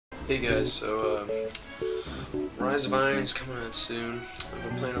Hey guys, so Rise of Iron is coming out soon. I've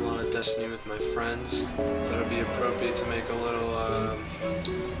been playing a lot of Destiny with my friends. Thought it'd be appropriate to make a little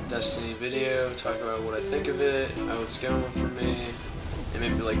Destiny video, talk about what I think of it, how it's going for me, and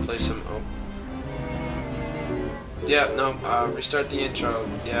maybe like play some. Oh, yeah, no, restart the intro.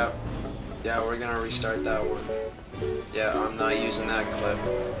 Yeah, we're gonna restart that one. Yeah, I'm not using that clip.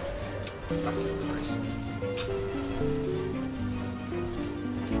 Fucking Christ.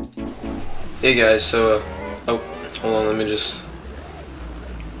 Hey guys, so, oh, hold on, let me just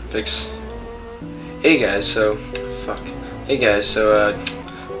fix. Hey guys, so,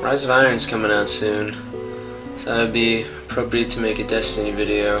 Rise of Iron's coming out soon. So it'd be appropriate to make a Destiny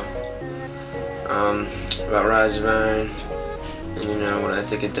video, about Rise of Iron, and you know, what I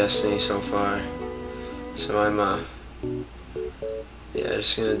think of Destiny so far. So I'm, yeah,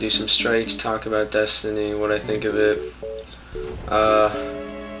 just gonna do some strikes, talk about Destiny, what I think of it.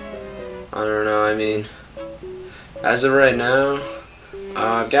 I don't know, I mean, as of right now,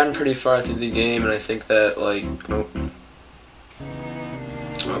 I've gotten pretty far through the game, and I think that, like,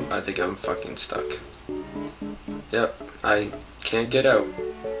 I think I'm fucking stuck. Yep, I can't get out.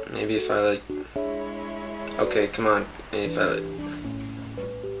 Maybe if I, like, okay, come on, maybe if I, like,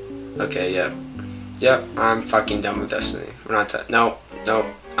 okay, yep, I'm fucking done with Destiny. We're not that, no,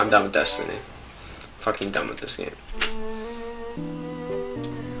 I'm done with Destiny. Fucking done with this game.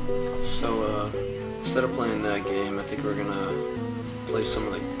 So, instead of playing that game, I think we're gonna play some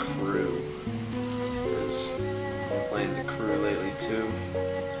of the crew. Because I'm playing the crew lately too.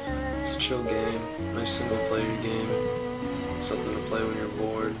 It's a chill game, nice single player game. Something to play when you're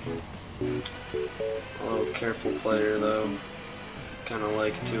bored. A little careful player though. Kinda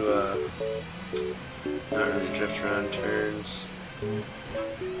like to, not really drift around turns. And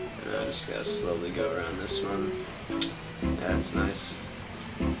I just gotta slowly go around this one. Yeah, it's nice.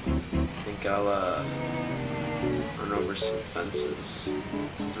 I think I'll run over some fences.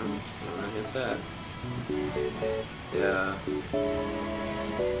 Oh, I hit that. Yeah.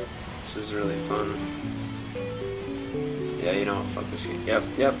 This is really fun. Yeah, you know what, fuck this game.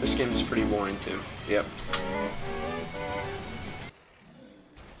 Yep, this game is pretty boring too. Yep.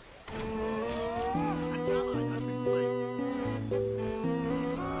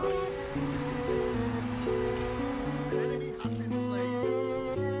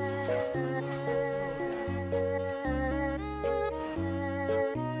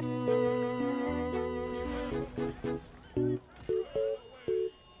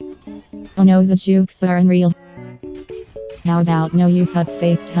 Oh no, the jukes are unreal. How about no, you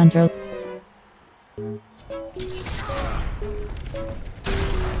fuck-faced hunter?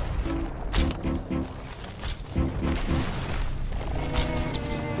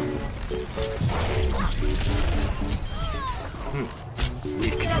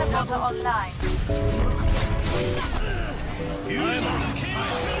 Teleporter online.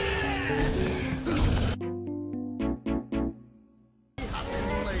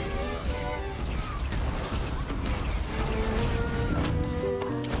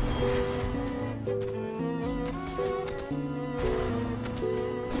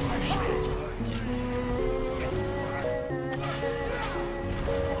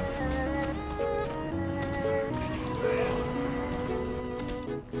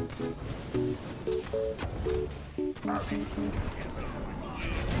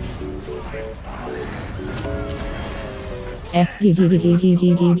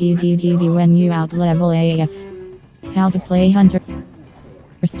 When you out level AF. How to play hunter.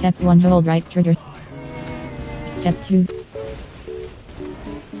 Step 1, hold right trigger. Step 2.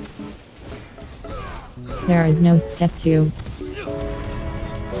 There is no step 2.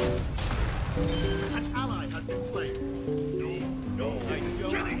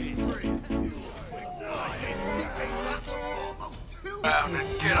 Bound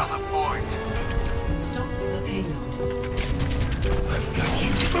and get on the point. Stop the payload. I've got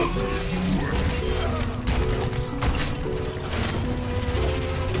you followed.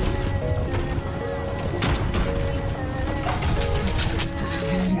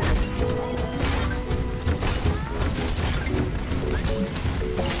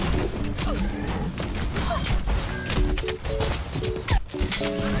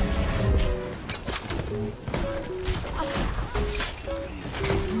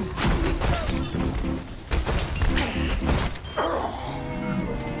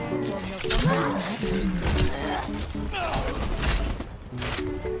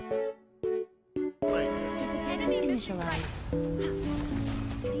 Initialized.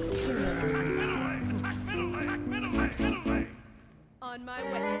 On my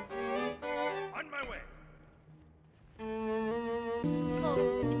way. On my way. Hold.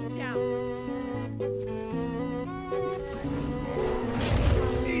 It's down.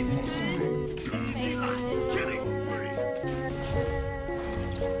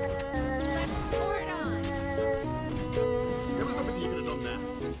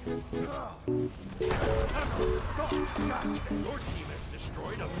 Your team has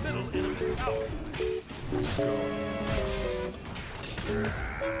destroyed a middle enemy tower.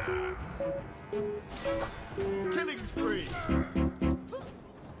 Killing spree.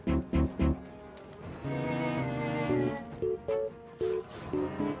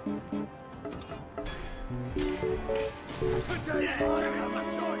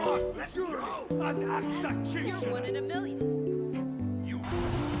 An execution. You're one in a million.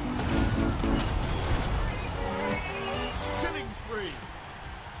 Killing spree.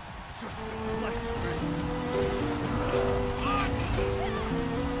 Just let's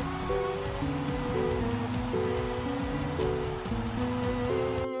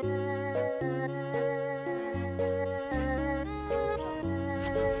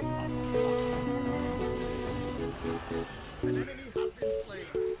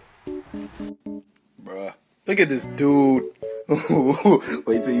Bruh, look at this dude.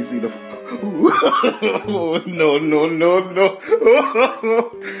 Wait till you see the. No, no, no, no.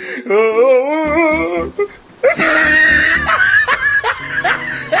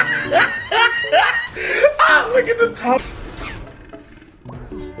 Look at the top.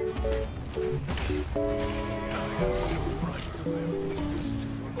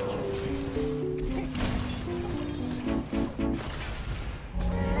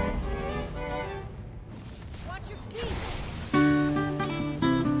 Watch your feet.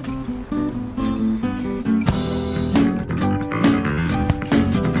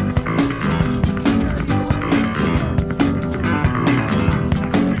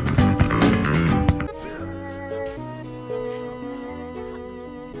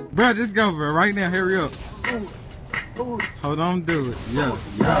 Bro, just go, bro. Right now, hurry up. Hold on, do it. Yeah,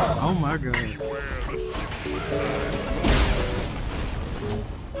 yeah. Oh my god.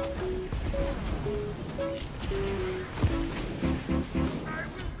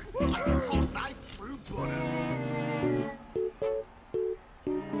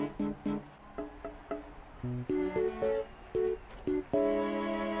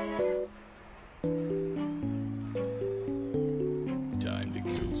 time to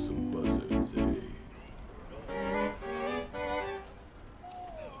kill some buzzards, eh?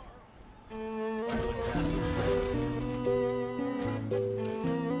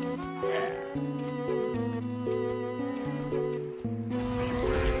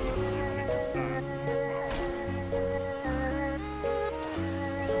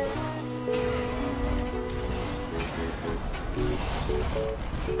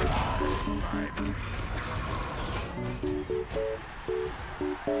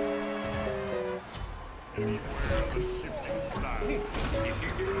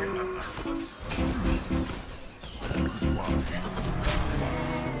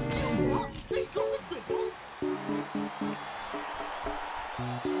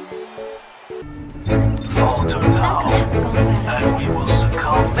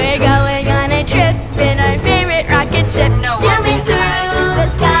 We're going on a trip in our favorite rocket ship. Zooming through the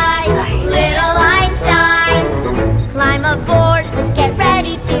sky, little Einsteins. Climb aboard, get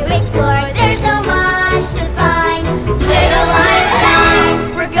ready to explore. There's so much to find. Little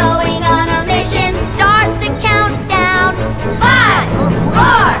Einsteins, we're going on a mission. Start the countdown. 5,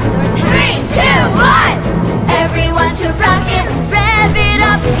 4, 3, 2, 1. Everyone to rocket, rev it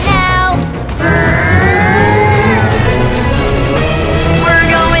up now.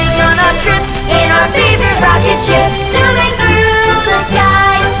 Trip in our favorite rocket ship, zooming through the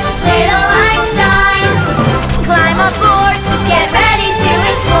sky. Little Einsteins, climb aboard, get ready to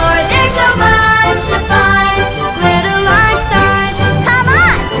explore. There's so much to find. Little Einsteins, come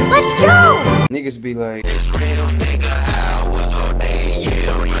on, let's go. Niggas be like,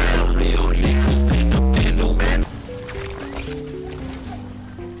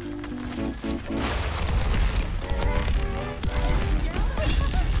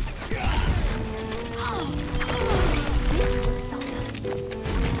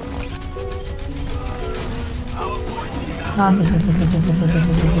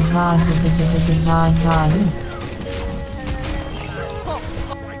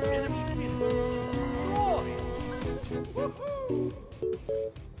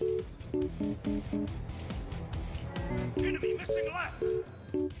 Enemy missing left.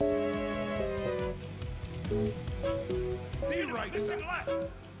 Be right, missing left.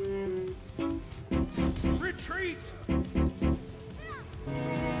 Retreat.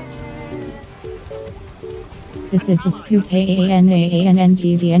 This is the scoop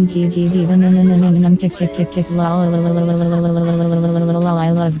AANAANNGVNGGV kick kick kick kick lol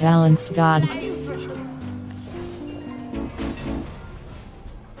I love balanced gods.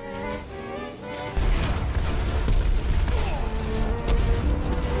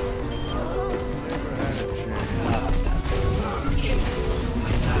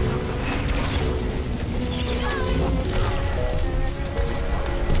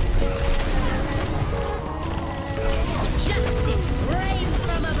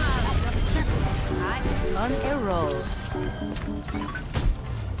 on a roll.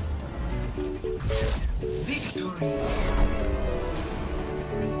 Victory.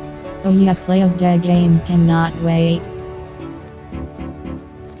 Oh yeah, play of the game cannot wait.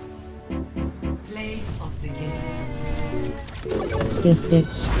 Play of the game. This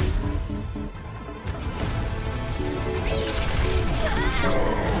bitch.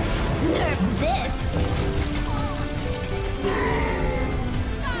 Nerf this!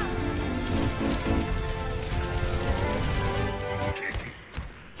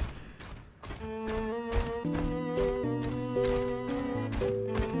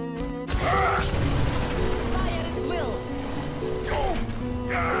 Fire at will.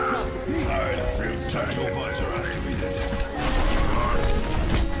 Tactical visor activated.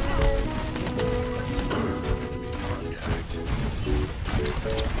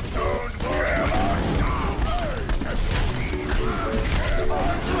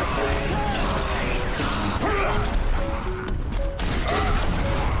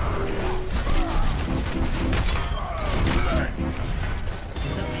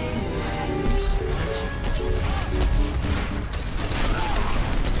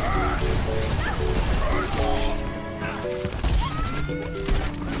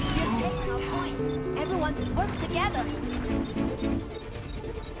 Everyone, work together!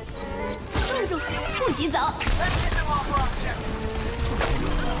 站住！不许走！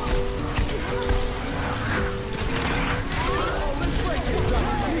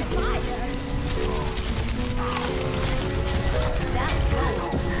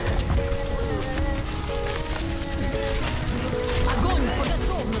 Огонь по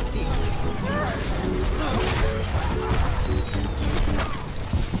готовности!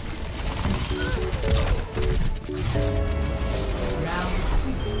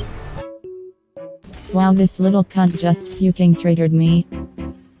 Wow, this little cunt just fucking triggered me.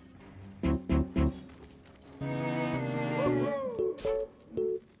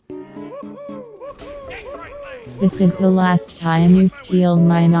 This is the last time you steal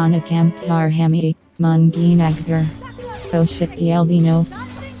mine on a campfire, Hammy. Munginagger. Oh shit, Eldino.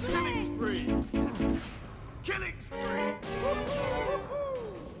 Killing spree! Killing spree!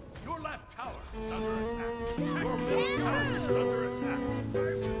 Your left tower is under attack. Your middle tower is under attack.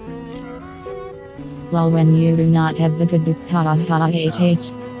 Lol, when you do not have the good boots, ha ha ha h. Your left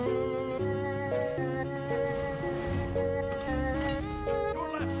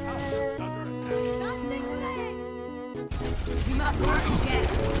tower is under attack. We must work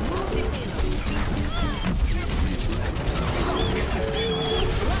together. Move the payload.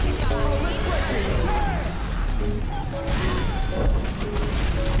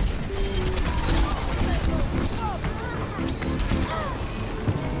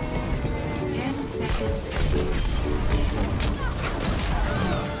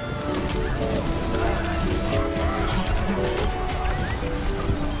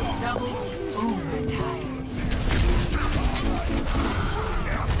 Double overtime.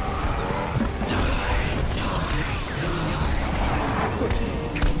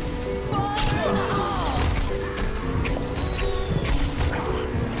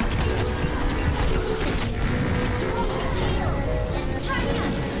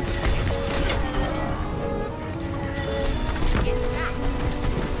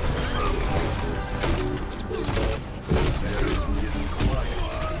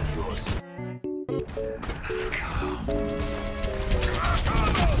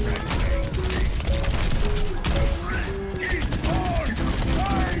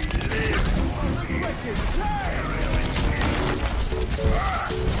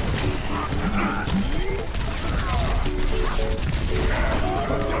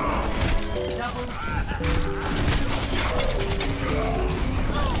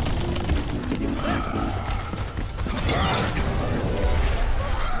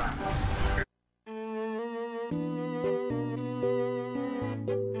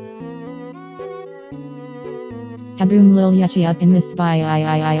 Kaboom lil yachi up in the spy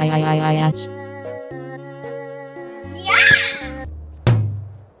I.